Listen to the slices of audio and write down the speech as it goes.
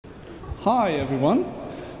Hi, everyone.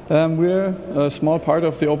 We're a small part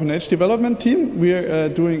of the Openage development team. We're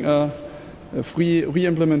doing a free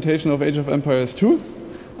re-implementation of Age of Empires 2.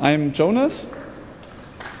 I'm Jonas.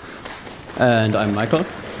 And I'm Michael.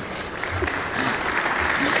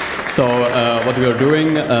 So what we are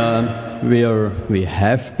doing, we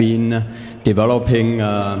have been developing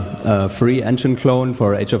a free engine clone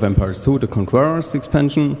for Age of Empires 2, the Conquerors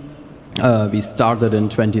expansion. We started in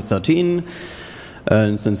 2013,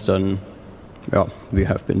 and since then, yeah, we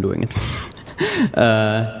have been doing it.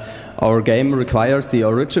 Our game requires the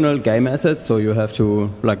original game assets, so you have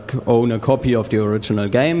to own a copy of the original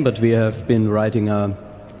game, but we have been writing a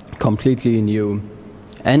completely new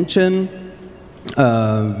engine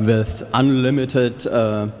with unlimited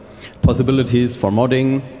possibilities for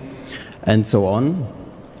modding and so on.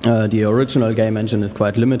 The original game engine is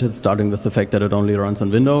quite limited, starting with the fact that it only runs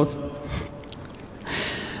on Windows.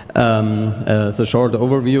 As a short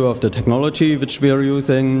overview of the technology which we are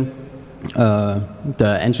using,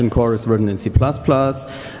 the engine core is written in C++,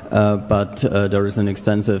 but there is an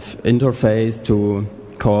extensive interface to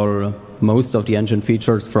call most of the engine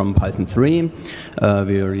features from Python 3.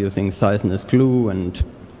 We are using Python as glue and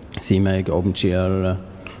CMake, OpenGL,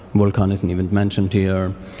 Vulkan isn't even mentioned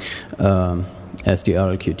here,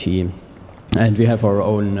 SDL, Qt. And we have our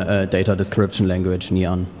own data description language,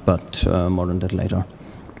 Neon, but more on that later.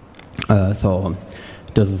 So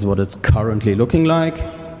this is what it's currently looking like.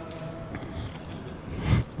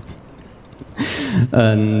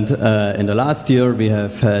 And in the last year, we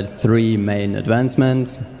have had 3 main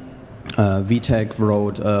advancements. VTech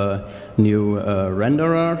wrote a new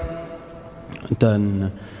renderer.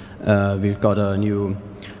 Then we've got a new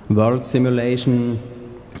world simulation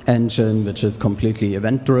engine, which is completely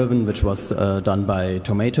event-driven, which was done by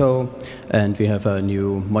Tomato. And we have a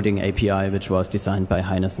new modding API, which was designed by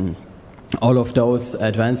Heinesen. All of those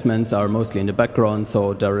advancements are mostly in the background,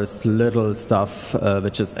 so there is little stuff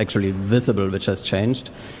which is actually visible, which has changed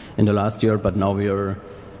in the last year, but now we are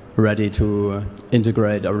ready to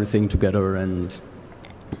integrate everything together and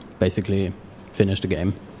basically finish the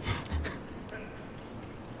game.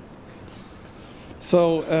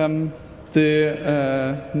 So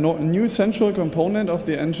the new central component of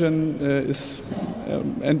the engine is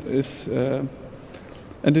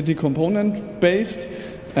entity component based.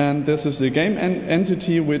 And this is the game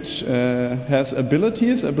entity which has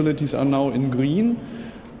abilities. Abilities are now in green.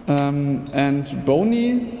 And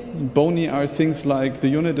bony are things like the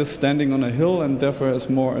unit is standing on a hill and therefore has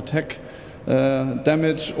more attack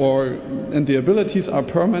damage, and the abilities are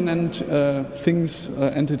permanent things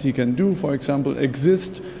entity can do. For example,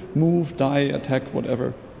 exist, move, die, attack,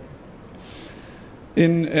 whatever.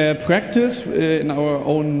 In practice, in our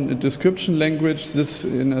own description language, this,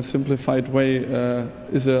 in a simplified way,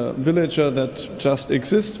 is a villager that just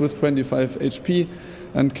exists with 25 HP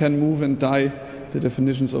and can move and die. The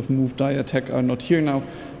definitions of move, die, attack are not here now.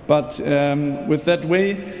 But with that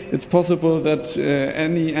way, it's possible that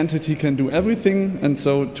any entity can do everything. And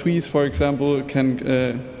so trees, for example,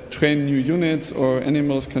 can train new units, or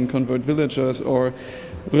animals can convert villagers, or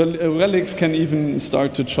relics can even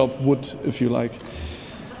start to chop wood, if you like.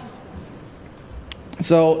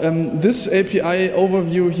 So this API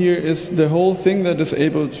overview here is the whole thing that is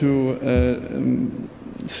able to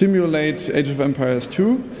simulate Age of Empires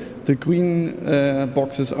 2. The green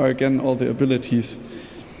boxes are again all the abilities.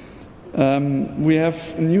 We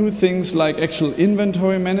have new things like actual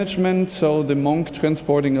inventory management, so the monk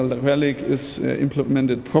transporting a relic is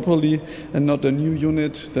implemented properly and not a new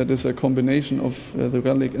unit that is a combination of the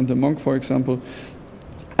relic and the monk, for example.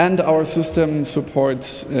 And our system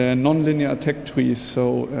supports nonlinear attack trees,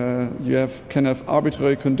 so you can have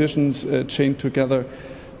arbitrary conditions chained together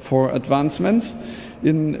for advancements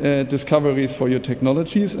in discoveries for your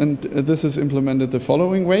technologies, and this is implemented the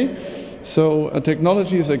following way. So a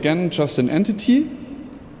technology is again just an entity,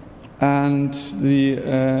 and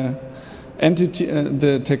the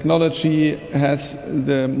technology has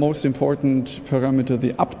the most important parameter,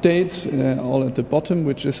 the updates, all at the bottom,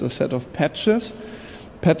 which is a set of patches.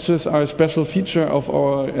 Patches are a special feature of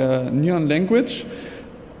our Neon language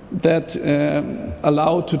that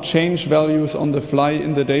allow to change values on the fly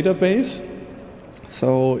in the database.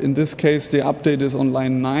 So in this case, the update is on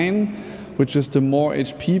line 9, which is the more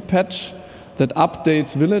HP patch that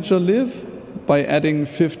updates villager live by adding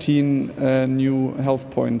 15 new health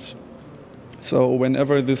points. So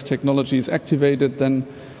whenever this technology is activated, then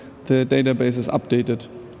the database is updated.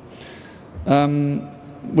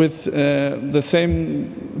 With the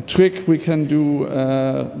same trick, we can do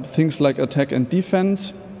things like attack and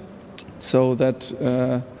defense, so that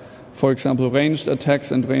for example, ranged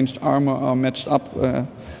attacks and ranged armor are matched up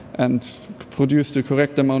and produce the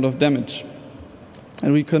correct amount of damage.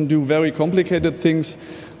 And we can do very complicated things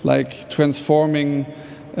like transforming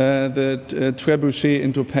the trebuchet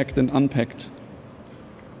into packed and unpacked.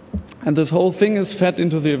 And this whole thing is fed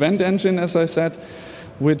into the event engine, as I said,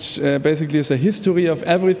 which basically is a history of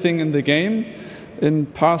everything in the game, in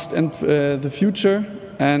past and the future.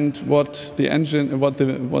 And what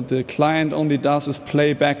the client only does is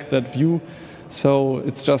play back that view, so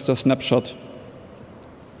it's just a snapshot.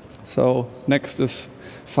 So next is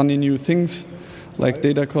funny new things like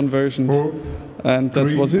data conversions, and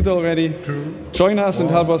that was it already. Join us and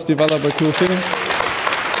help us develop a cool thing.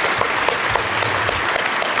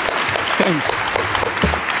 Thanks.